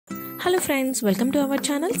Hello friends, welcome to our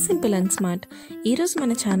channel simple and smart. ఈరోజు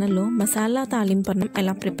మన ఛానల్లో మసాలా తాలింపు అన్నం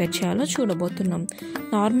ఎలా ప్రిపేర్ చేయాలో చూడబోతున్నాం.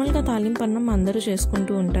 నార్మల్గా తాలింపు అన్నం అందరూ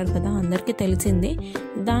చేసుకుంటూ ఉంటారు కదా, అందరికీ తెలిసిందే.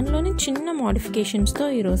 దానిలోని చిన్న మోడిఫికేషన్స్తో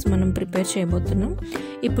ఈరోజు మనం ప్రిపేర్ చేయబోతున్నాం.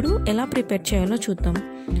 ఇప్పుడు ఎలా ప్రిపేర్ చేయాలో చూద్దాం.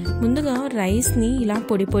 ముందుగా రైస్ని ఇలా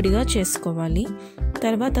పొడి పొడిగా చేసుకోవాలి.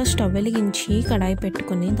 తర్వాత స్టవ్ వెలిగించి కడాయి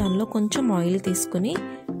పెట్టుకొని దానిలో కొంచెం ఆయిల్ తీసుకొని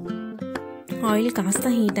ఆయిల్ కాస్త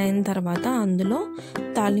హీట్ అయిన తర్వాత అందులో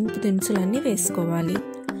తాలింపు దినుసులన్నీ వేసుకోవాలి.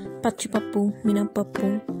 పచ్చిపప్పు, మినప్పప్పు,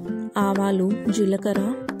 ఆవాలు, జీలకర్ర,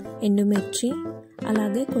 ఎండుమిర్చి,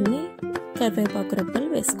 అలాగే కొన్ని కరివేపాకు రెబ్బలు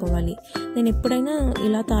వేసుకోవాలి. నేను ఎప్పుడైనా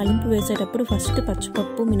ఇలా తాలింపు వేసేటప్పుడు ఫస్ట్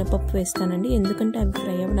పచ్చిపప్పు, మినపప్పు వేస్తానండి. ఎందుకంటే అవి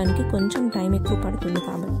ఫ్రై అవ్వడానికి కొంచెం టైం ఎక్కువ పడుతుంది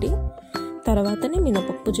కాబట్టి తర్వాతనే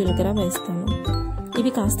మినపప్పు, జీలకర్ర వేస్తాను.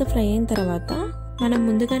 ఇవి కాస్త ఫ్రై అయిన తర్వాత మనం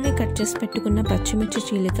ముందుగానే కట్ చేసి పెట్టుకున్న పచ్చిమిర్చి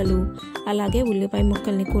చీలికలు అలాగే ఉల్లిపాయ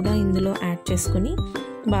ముక్కల్ని కూడా ఇందులో యాడ్ చేసుకొని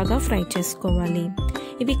బాగా ఫ్రై చేసుకోవాలి.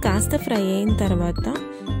 ఇవి కాస్త ఫ్రై అయిన తర్వాత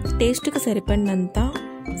టేస్ట్కి సరిపడినంత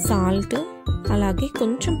సాల్ట్ అలాగే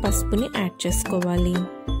కొంచెం పసుపుని యాడ్ చేసుకోవాలి.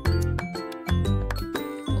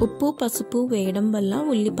 ఉప్పు, పసుపు వేయడం వల్ల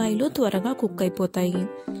ఉల్లిపాయలు త్వరగా కుక్ అయిపోతాయి.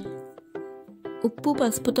 ఉప్పు,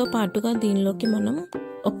 పసుపుతో పాటుగా దీనిలోకి మనం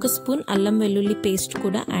 1 స్పూన్ అల్లం వెల్లుల్లి పేస్ట్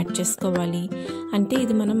కూడా యాడ్ చేసుకోవాలి. అంటే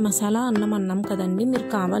ఇది మనం మసాలా అన్నం అన్నాం కదండి, మీరు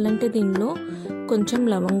కావాలంటే దీనిలో కొంచెం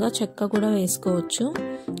లవంగా చెక్క కూడా వేసుకోవచ్చు,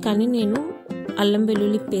 కానీ నేను అల్లం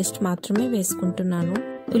వెల్లుల్లి పేస్ట్ మాత్రమే వేసుకుంటున్నాను.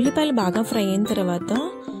 ఉల్లిపాయలు బాగా ఫ్రై అయిన తర్వాత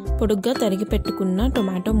పొడుగ్గా తరిగి పెట్టుకున్న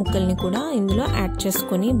టొమాటో ముక్కల్ని కూడా ఇందులో యాడ్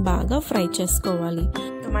చేసుకొని బాగా ఫ్రై చేసుకోవాలి.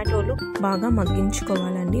 టొమాటోలు బాగా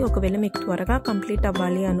మగ్గించుకోవాలండి. ఒకవేళ మీకు త్వరగా కంప్లీట్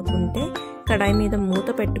అవ్వాలి అనుకుంటే కడాయి మీద మూత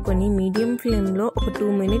పెట్టుకొని మీడియం ఫ్లేమ్లో ఒక 2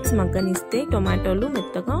 మినిట్స్ మగ్గనిస్తే టొమాటోలు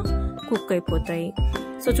మెత్తగా కుక్ అయిపోతాయి.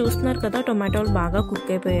 సో చూస్తున్నారు కదా, టొమాటోలు బాగా కుక్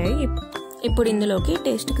అయిపోయాయి. ఇప్పుడు ఇందులోకి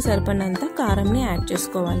టేస్ట్కి సరిపడినంత కారంని యాడ్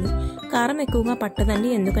చేసుకోవాలి. కారం ఎక్కువగా పట్టదండి,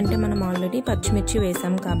 ఎందుకంటే మనం ఆల్రెడీ పచ్చిమిర్చి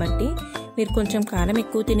వేసాం కాబట్టి. మీరు కొంచెం కారం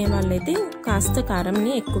ఎక్కువ తినే వాళ్ళైతే కాస్త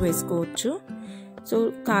కారంని ఎక్కువ వేసుకోవచ్చు. సో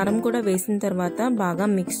కారం కూడా వేసిన తర్వాత బాగా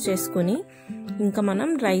మిక్స్ చేసుకొని ఇంకా మనం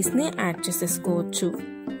రైస్ని యాడ్ చేసేసుకోవచ్చు.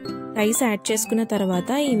 రైస్ యాడ్ చేసుకున్న తర్వాత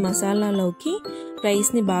ఈ మసాలాలోకి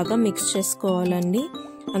రైస్ని బాగా మిక్స్ చేసుకోవాలండి.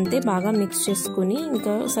 అంతే, బాగా మిక్స్ చేసుకుని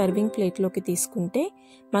ఇంకా సర్వింగ్ ప్లేట్లోకి తీసుకుంటే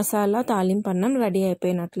మసాలా తాలింపు అన్నం రెడీ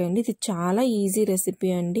అయిపోయినట్లే అండి. ఇది చాలా ఈజీ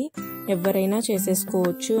రెసిపీ అండి, ఎవరైనా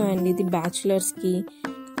చేసేసుకోవచ్చు. అండ్ ఇది బ్యాచిలర్స్కి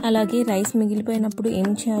అలాగే రైస్ మిగిలిపోయినప్పుడు ఏం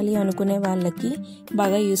చేయాలి అనుకునే వాళ్ళకి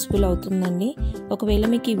బాగా యూస్ఫుల్ అవుతుందండి. ఒకవేళ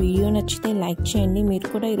మీకు ఈ వీడియో నచ్చితే లైక్ చేయండి. మీరు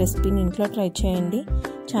కూడా ఈ రెసిపీని ఇంట్లో ట్రై చేయండి.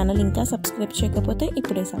 ఛానల్ ఇంకా సబ్స్క్రైబ్ చేయకపోతే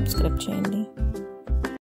ఇప్పుడే సబ్స్క్రైబ్ చేయండి.